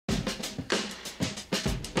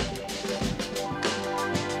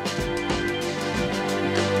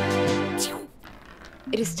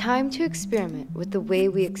It is time to experiment with the way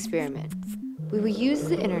we experiment. We will use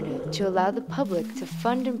the internet to allow the public to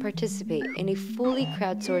fund and participate in a fully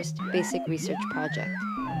crowdsourced basic research project.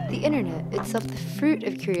 The internet, itself the fruit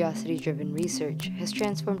of curiosity-driven research, has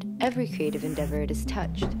transformed every creative endeavor it has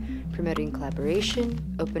touched, promoting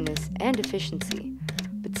collaboration, openness, and efficiency.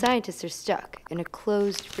 But scientists are stuck in a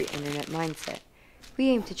closed, free internet mindset. We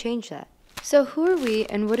aim to change that. So who are we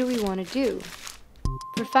and what do we want to do?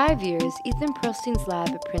 For 5 years, Ethan Perlstein's lab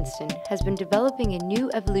at Princeton has been developing a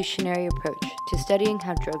new evolutionary approach to studying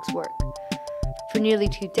how drugs work. For nearly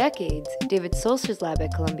 2 decades, David Sulzer's lab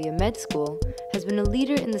at Columbia Med School has been a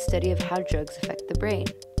leader in the study of how drugs affect the brain.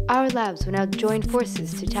 Our labs will now join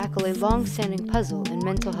forces to tackle a long-standing puzzle in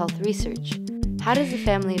mental health research. How does a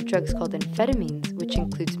family of drugs called amphetamines, which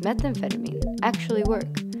includes methamphetamine, actually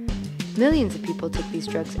work? Millions of people take these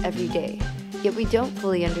drugs every day, yet we don't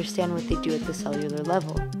fully understand what they do at the cellular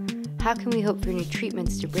level. How can we hope for new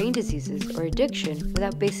treatments to brain diseases or addiction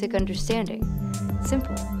without basic understanding?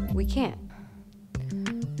 Simple, we can't.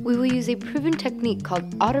 We will use a proven technique called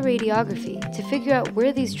autoradiography to figure out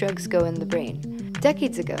where these drugs go in the brain.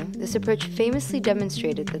 Decades ago, this approach famously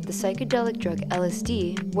demonstrated that the psychedelic drug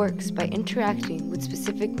LSD works by interacting with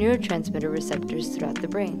specific neurotransmitter receptors throughout the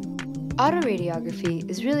brain. Autoradiography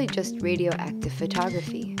is really just radioactive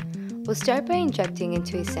photography. We'll start by injecting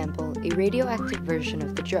into a sample a radioactive version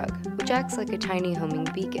of the drug, which acts like a tiny homing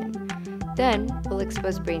beacon. Then, we'll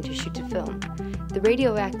expose brain tissue to film. The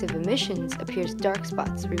radioactive emissions appear as dark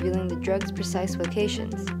spots, revealing the drug's precise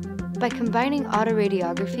locations. By combining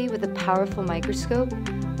autoradiography with a powerful microscope,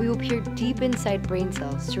 we will peer deep inside brain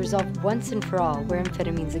cells to resolve once and for all where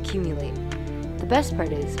amphetamines accumulate. The best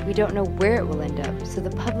part is, we don't know where it will end up, so the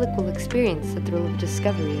public will experience the thrill of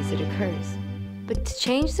discovery as it occurs. But to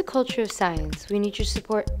change the culture of science, we need your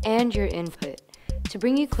support and your input. To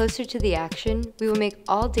bring you closer to the action, we will make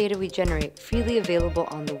all data we generate freely available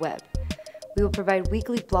on the web. We will provide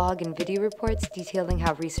weekly blog and video reports detailing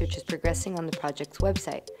how research is progressing on the project's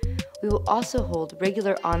website. We will also hold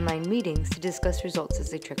regular online meetings to discuss results as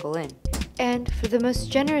they trickle in. And for the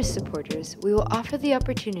most generous supporters, we will offer the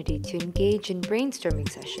opportunity to engage in brainstorming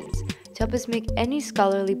sessions to help us make any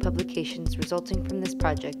scholarly publications resulting from this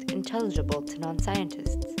project intelligible to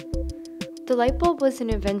non-scientists. The light bulb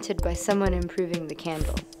wasn't invented by someone improving the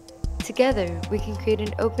candle. Together, we can create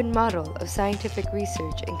an open model of scientific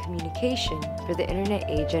research and communication for the internet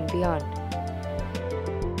age and beyond.